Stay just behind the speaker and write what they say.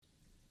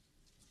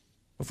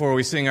Before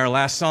we sing our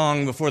last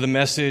song, before the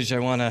message, I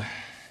want to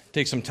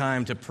take some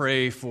time to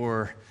pray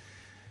for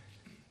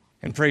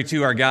and pray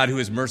to our God who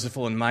is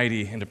merciful and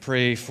mighty, and to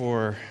pray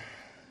for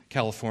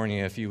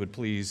California. If you would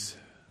please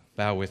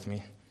bow with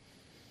me.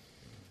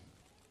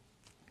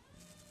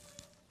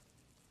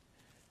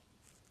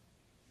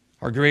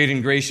 Our great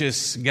and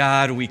gracious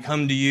God, we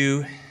come to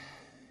you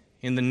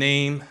in the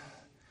name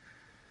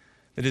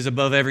that is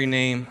above every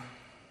name,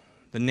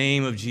 the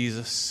name of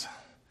Jesus.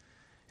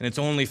 And it's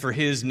only for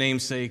His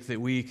name's sake that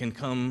we can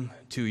come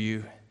to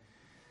you.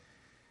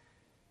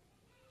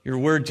 Your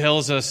word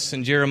tells us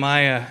in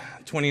Jeremiah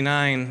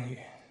 29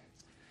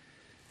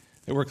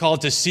 that we're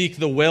called to seek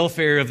the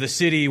welfare of the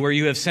city where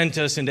you have sent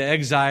us into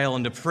exile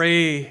and to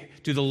pray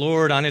to the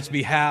Lord on its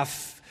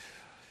behalf.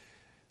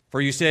 For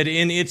you said,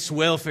 in its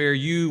welfare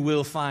you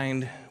will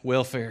find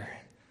welfare.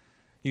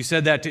 You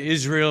said that to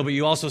Israel, but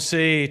you also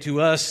say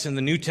to us in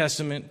the New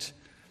Testament,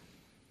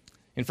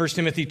 in 1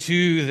 Timothy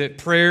 2, that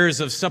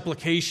prayers of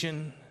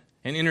supplication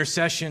and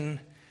intercession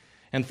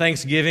and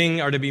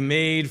thanksgiving are to be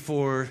made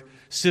for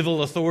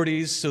civil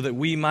authorities so that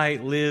we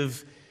might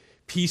live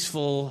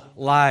peaceful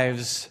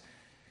lives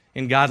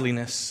in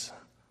godliness.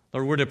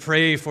 Lord, we're to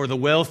pray for the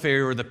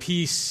welfare or the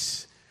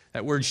peace,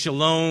 that word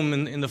shalom,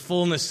 in the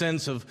fullness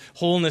sense of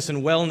wholeness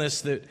and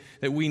wellness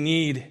that we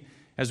need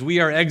as we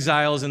are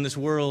exiles in this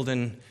world,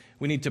 and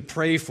we need to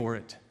pray for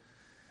it.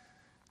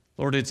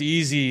 Lord, it's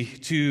easy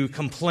to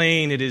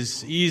complain. It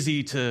is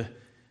easy to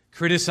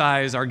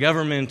criticize our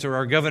government or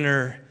our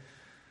governor,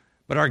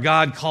 but our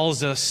God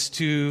calls us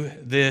to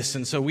this.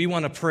 And so we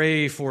want to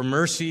pray for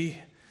mercy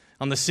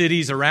on the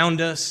cities around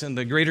us and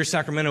the greater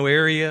Sacramento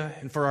area,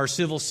 and for our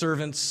civil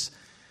servants.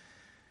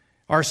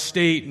 Our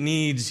state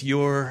needs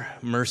your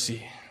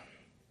mercy.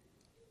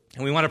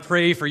 And we want to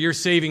pray for your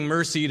saving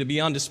mercy to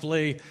be on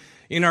display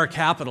in our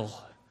capital,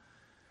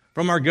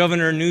 from our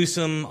Governor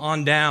Newsom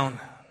on down,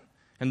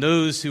 and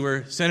those who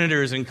are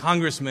senators and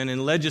congressmen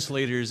and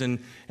legislators and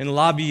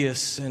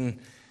lobbyists. And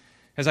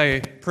as I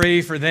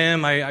pray for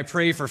them, I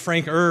pray for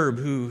Frank Erb,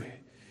 who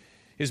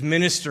is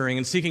ministering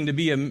and seeking to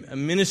be a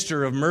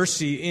minister of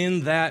mercy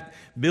in that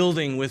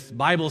building with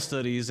Bible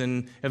studies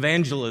and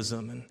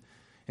evangelism,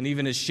 and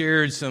even has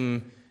shared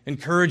some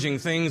encouraging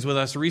things with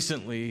us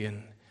recently,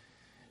 and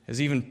has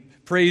even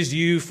praised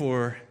you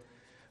for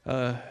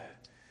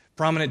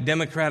prominent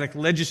Democratic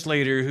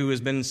legislator who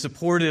has been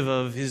supportive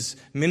of his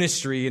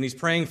ministry, and he's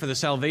praying for the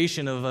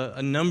salvation of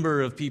a number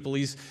of people.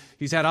 He's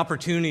had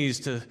opportunities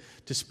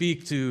to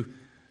speak to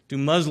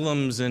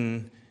Muslims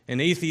and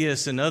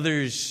atheists and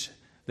others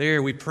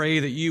there. We pray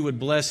that you would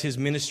bless his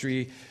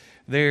ministry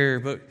there.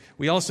 But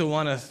we also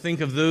want to think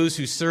of those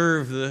who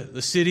serve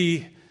the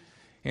city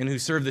and who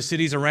serve the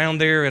cities around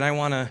there, and I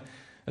want to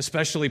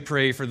especially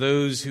pray for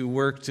those who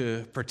work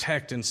to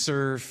protect and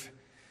serve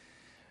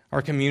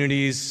our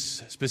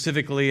communities.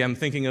 Specifically, I'm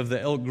thinking of the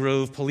Elk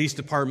Grove Police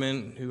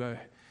Department, who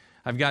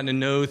I've gotten to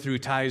know through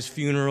Ty's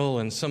funeral,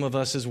 and some of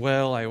us as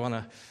well. I want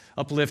to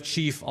uplift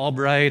Chief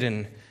Albright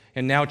and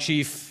now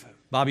Chief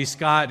Bobby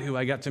Scott, who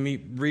I got to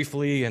meet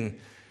briefly, and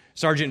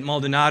Sergeant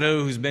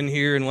Maldonado, who's been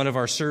here in one of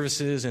our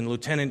services, and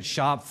Lieutenant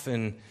Schopf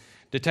and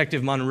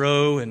Detective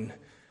Monroe, and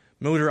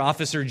Motor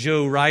Officer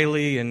Joe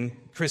Riley and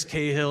Chris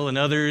Cahill and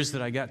others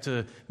that I got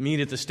to meet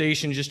at the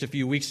station just a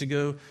few weeks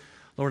ago.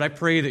 Lord, I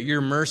pray that your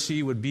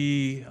mercy would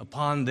be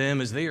upon them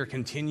as they are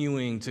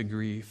continuing to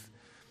grieve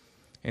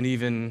and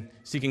even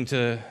seeking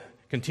to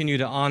continue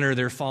to honor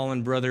their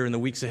fallen brother in the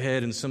weeks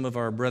ahead, and some of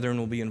our brethren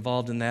will be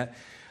involved in that.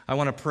 I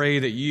want to pray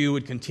that you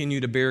would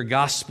continue to bear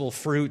gospel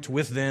fruit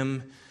with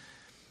them,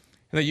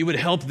 and that you would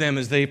help them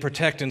as they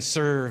protect and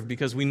serve,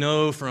 because we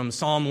know from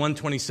Psalm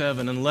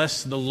 127,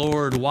 unless the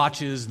Lord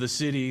watches the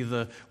city,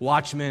 the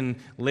watchmen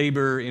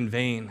labor in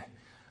vain.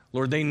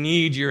 Lord, they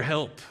need your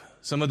help.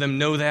 Some of them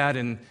know that,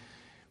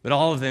 but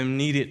all of them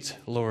need it,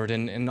 Lord.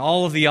 And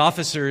all of the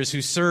officers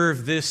who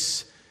serve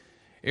this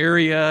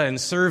area and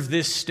serve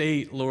this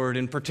state, Lord,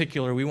 in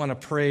particular, we want to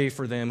pray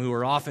for them who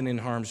are often in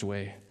harm's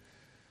way.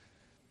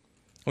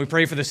 We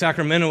pray for the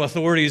Sacramento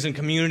authorities and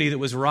community that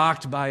was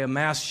rocked by a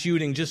mass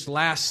shooting just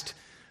last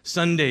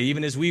Sunday.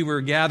 Even as we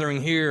were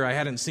gathering here, I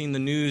hadn't seen the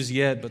news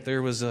yet, but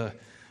there was a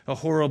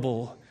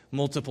horrible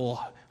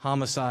multiple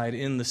homicide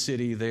in the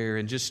city there.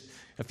 And just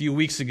a few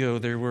weeks ago,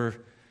 there were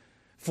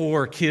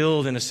 4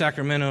 killed in a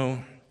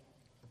Sacramento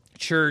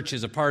church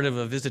as a part of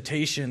a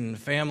visitation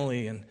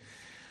family. And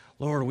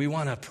Lord, we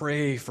want to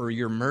pray for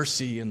your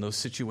mercy in those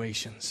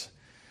situations.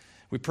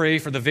 We pray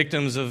for the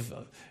victims of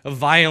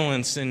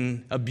violence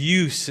and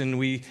abuse, and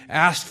we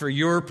ask for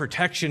your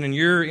protection and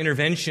your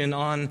intervention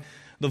on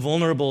the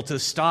vulnerable to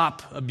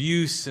stop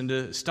abuse and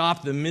to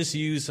stop the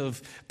misuse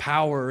of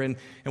power. And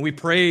we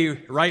pray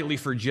rightly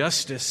for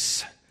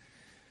justice,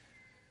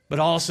 but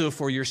also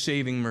for your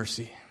saving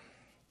mercy.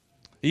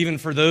 Even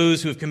for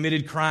those who have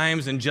committed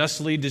crimes and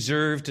justly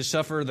deserve to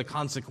suffer the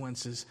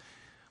consequences.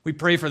 We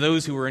pray for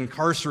those who are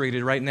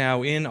incarcerated right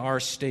now in our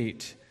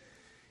state.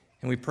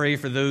 And we pray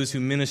for those who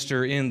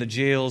minister in the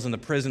jails and the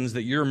prisons,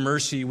 that your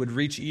mercy would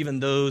reach even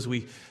those.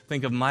 We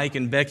think of Mike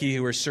and Becky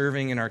who are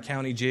serving in our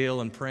county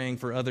jail and praying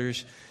for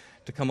others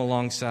to come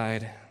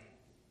alongside.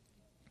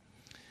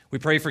 We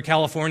pray for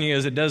California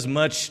as it does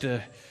much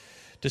to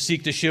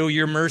seek to show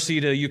your mercy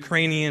to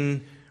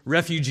Ukrainian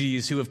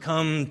refugees who have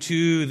come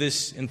to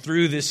this and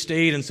through this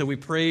state. And so we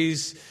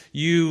praise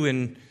you,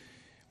 and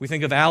we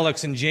think of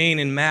Alex and Jane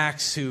and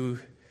Max who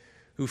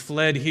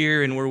fled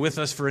here and were with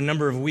us for a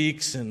number of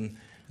weeks, and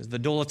as the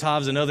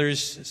Dolotovs and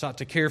others sought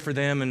to care for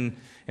them, and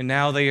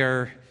now they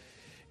are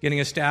getting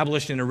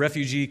established in a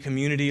refugee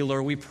community.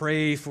 Lord, we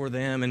pray for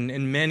them,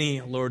 and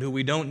many, Lord, who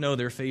we don't know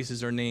their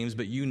faces or names,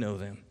 but you know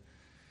them.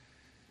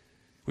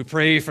 We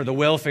pray for the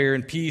welfare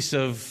and peace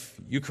of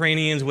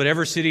Ukrainians,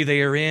 whatever city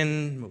they are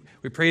in.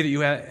 We pray that you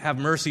have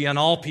mercy on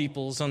all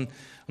peoples, on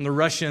the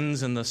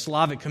Russians and the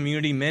Slavic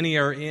community. Many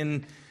are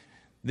in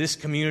this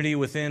community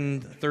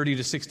within 30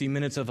 to 60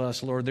 minutes of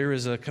us, Lord. There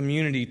is a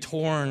community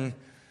torn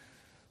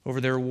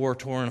over their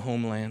war-torn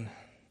homeland.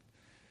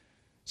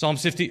 Psalm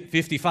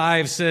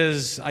 55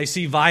 says, I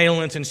see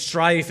violence and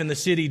strife in the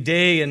city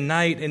day and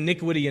night.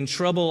 Iniquity and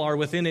trouble are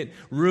within it.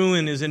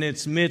 Ruin is in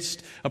its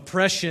midst.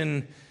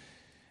 Oppression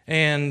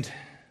and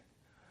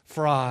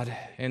fraud.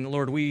 And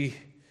Lord, we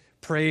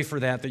pray for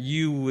that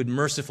you would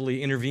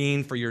mercifully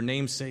intervene for your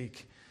name's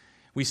sake.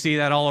 We see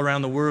that all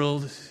around the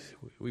world.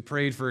 We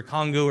prayed for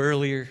Congo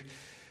earlier.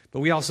 But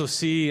we also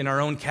see in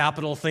our own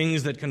capital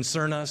things that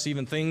concern us,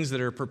 even things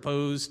that are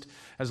proposed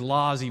as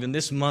laws even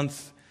this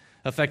month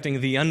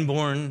affecting the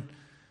unborn,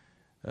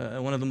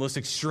 one of the most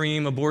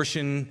extreme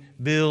abortion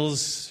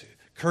bills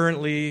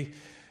currently.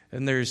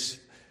 And there's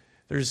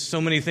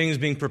so many things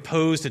being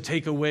proposed to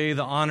take away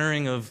the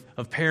honoring of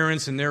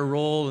parents and their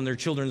role in their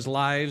children's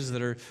lives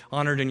that are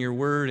honored in your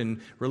word, and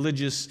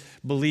religious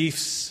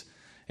beliefs,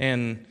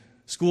 and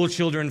school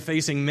children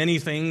facing many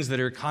things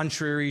that are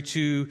contrary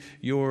to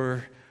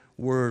your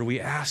word. We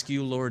ask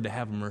you, Lord, to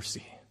have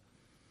mercy.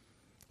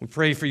 We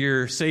pray for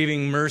your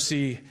saving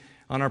mercy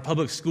on our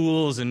public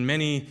schools and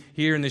many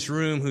here in this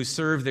room who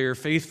serve there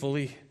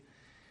faithfully.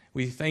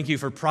 We thank you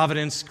for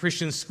Providence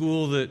Christian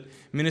School that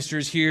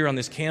ministers here on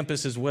this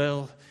campus as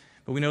well.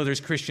 But we know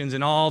there's Christians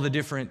in all the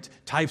different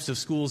types of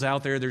schools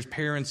out there. There's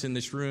parents in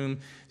this room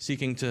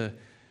seeking to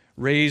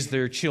raise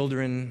their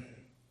children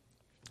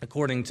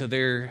according to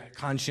their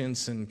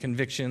conscience and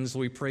convictions.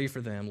 We pray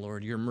for them,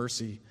 Lord, your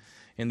mercy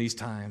in these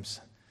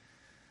times.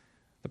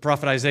 The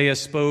prophet Isaiah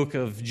spoke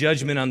of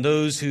judgment on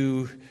those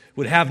who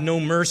would have no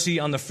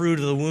mercy on the fruit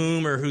of the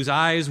womb, or whose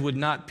eyes would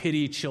not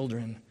pity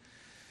children.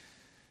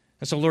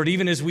 And so, Lord,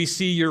 even as we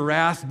see your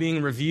wrath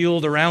being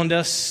revealed around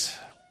us,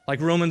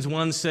 like Romans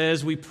 1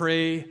 says, we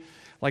pray,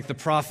 like the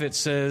prophet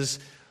says,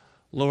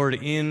 Lord,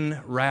 in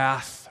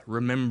wrath,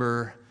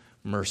 remember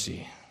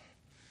mercy.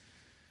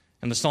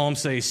 And the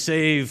Psalms say,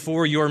 save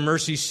for your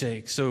mercy's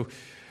sake. So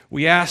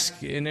we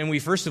ask, and we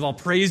first of all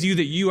praise you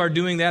that you are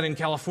doing that in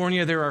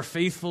California. There are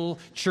faithful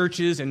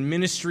churches and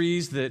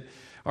ministries that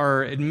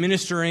are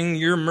administering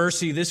your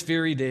mercy this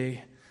very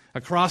day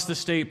across the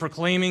state,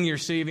 proclaiming your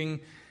saving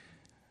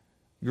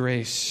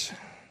grace.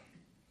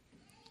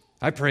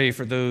 I pray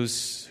for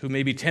those who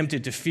may be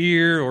tempted to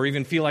fear or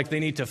even feel like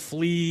they need to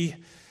flee,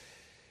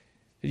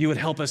 that you would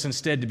help us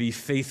instead to be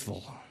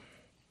faithful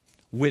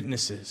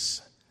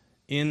witnesses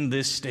in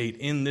this state,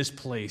 in this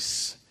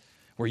place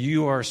where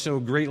you are so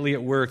greatly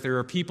at work. There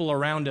are people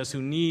around us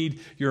who need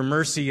your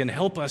mercy, and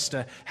help us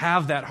to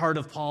have that heart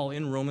of Paul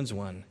in Romans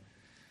 1,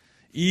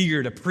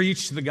 eager to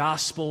preach the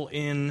gospel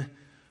in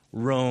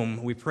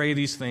Rome. We pray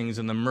these things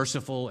in the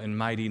merciful and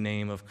mighty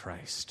name of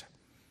Christ.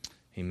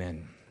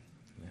 Amen.